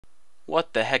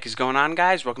What the heck is going on,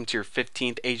 guys? Welcome to your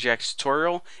 15th AJAX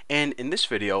tutorial, and in this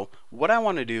video what I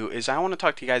want to do is I want to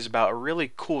talk to you guys about a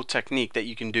really cool technique that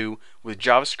you can do with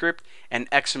JavaScript and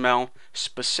XML.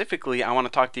 Specifically, I want to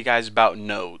talk to you guys about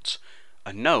nodes.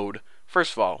 A node,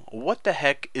 first of all, what the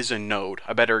heck is a node?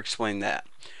 I better explain that.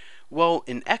 Well,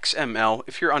 in XML,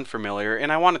 if you're unfamiliar,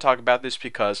 and I want to talk about this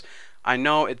because I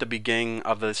know at the beginning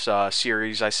of this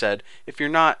series I said if you're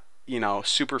not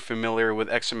super familiar with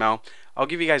XML, I'll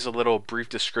give you guys a little brief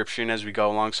description as we go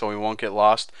along so we won't get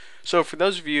lost. So for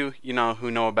those of you,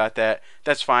 who know about that,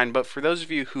 that's fine. But for those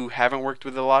of you who haven't worked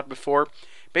with it a lot before,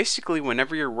 basically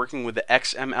whenever you're working with the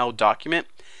XML document,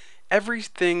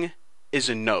 everything is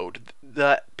a node.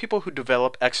 The people who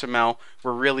develop XML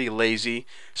were really lazy,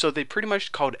 so they pretty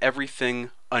much called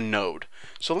everything a node.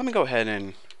 So let me go ahead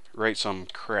and write some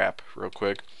crap real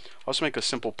quick. I'll just make a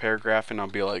simple paragraph and I'll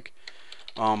be like,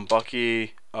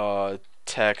 Bucky,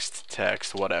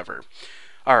 text, whatever.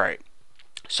 Alright,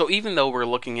 so even though we're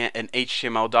looking at an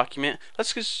HTML document,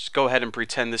 let's just go ahead and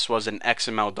pretend this was an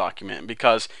XML document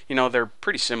because, they're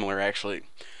pretty similar actually.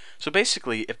 So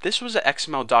basically, if this was an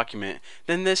XML document,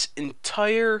 then this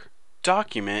entire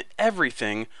document,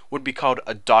 everything, would be called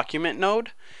a document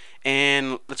node.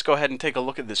 And let's go ahead and take a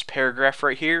look at this paragraph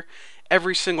right here.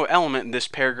 Every single element in this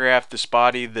paragraph, this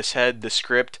body, this head, this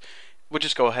script, we'll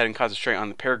just go ahead and concentrate on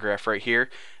the paragraph right here.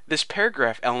 This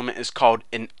paragraph element is called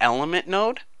an element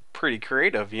node. Pretty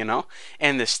creative,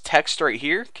 And this text right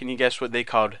here, can you guess what they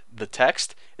called the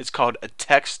text? It's called a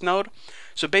text node.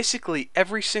 So basically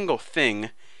every single thing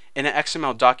in an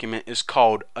XML document is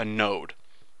called a node.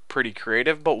 Pretty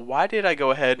creative, but why did I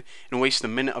go ahead and waste a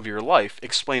minute of your life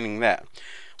explaining that?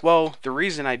 Well, the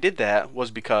reason I did that was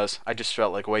because I just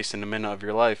felt like wasting a minute of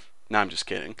your life. No, I'm just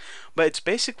kidding. But it's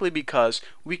basically because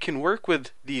we can work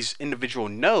with these individual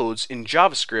nodes in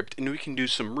JavaScript and we can do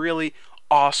some really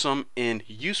awesome and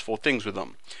useful things with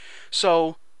them.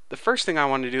 So the first thing I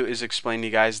want to do is explain to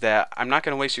you guys that I'm not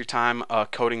going to waste your time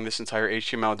coding this entire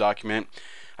HTML document.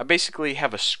 I basically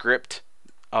have a script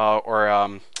or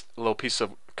a little piece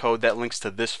of code that links to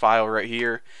this file right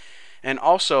here. And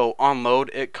also on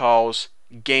load it calls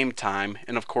game time,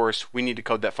 and of course we need to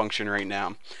code that function right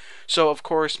now. So of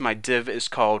course my div is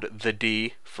called the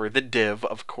D for the div,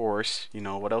 of course.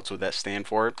 What else would that stand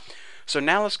for? So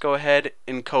now let's go ahead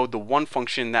and code the one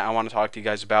function that I want to talk to you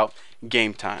guys about,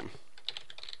 game time.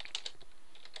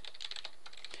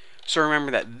 So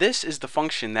remember that this is the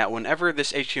function that whenever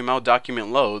this HTML document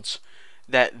loads,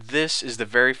 that this is the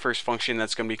very first function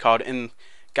that's going to be called. And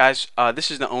guys,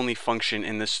 this is the only function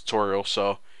in this tutorial,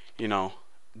 so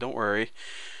don't worry.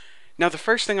 Now the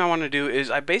first thing I want to do is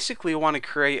I basically want to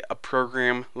create a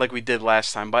program like we did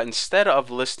last time, but instead of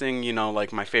listing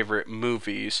like my favorite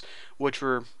movies, which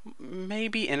were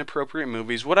maybe inappropriate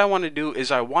movies, what I want to do is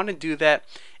I want to do that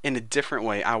in a different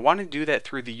way. I want to do that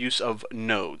through the use of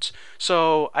nodes.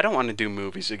 So I don't want to do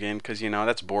movies again because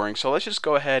that's boring. So let's just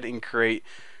go ahead and create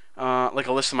like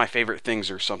a list of my favorite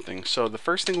things or something. So the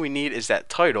first thing we need is that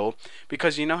title,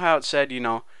 because how it said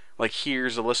like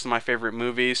here's a list of my favorite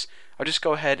movies. I'll just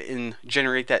go ahead and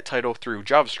generate that title through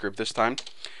JavaScript this time.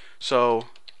 So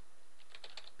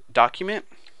document,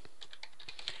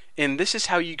 and this is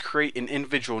how you create an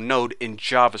individual node in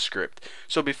JavaScript.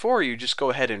 So before you just go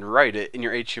ahead and write it in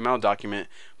your HTML document,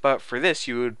 but for this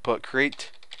you would put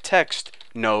create text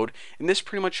node, and this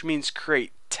pretty much means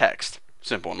create text.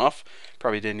 Simple enough.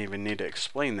 Probably didn't even need to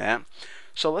explain that.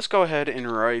 So let's go ahead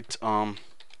and write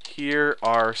here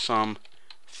are some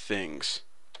things.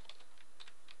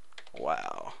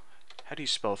 Wow, how do you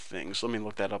spell things? Let me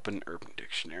look that up in Urban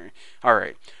Dictionary.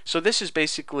 Alright, so this is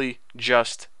basically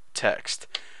just text.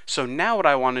 So now what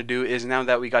I want to do is, now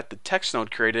that we got the text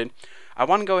node created, I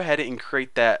want to go ahead and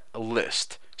create that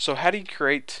list. So how do you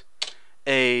create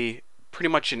pretty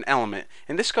much an element?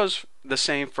 And this goes the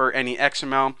same for any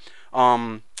XML.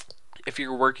 If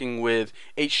you're working with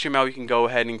HTML, you can go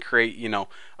ahead and create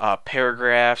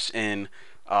paragraphs and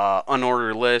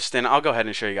unordered list, and I'll go ahead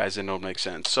and show you guys and it'll make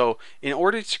sense. So in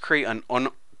order to create an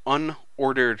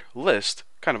unordered list,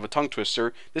 kind of a tongue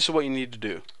twister, this is what you need to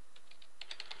do.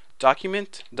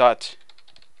 Document dot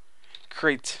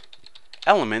create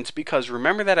element, because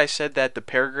remember that I said that the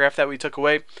paragraph that we took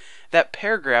away, that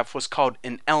paragraph was called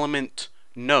an element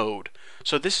node.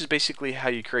 So this is basically how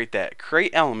you create that.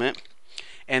 Create element,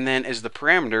 and then as the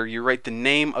parameter you write the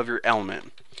name of your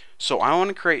element. So I want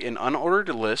to create an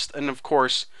unordered list, and of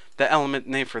course the element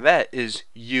name for that is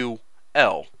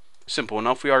UL. Simple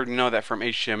enough, we already know that from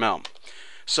HTML.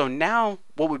 So now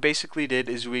what we basically did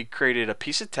is we created a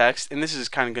piece of text, and this is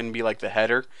kind of going to be like the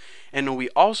header, and we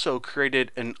also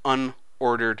created an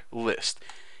unordered list.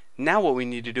 Now what we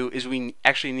need to do is we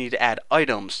actually need to add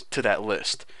items to that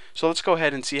list. So let's go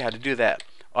ahead and see how to do that.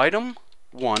 Item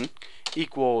 1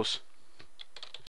 equals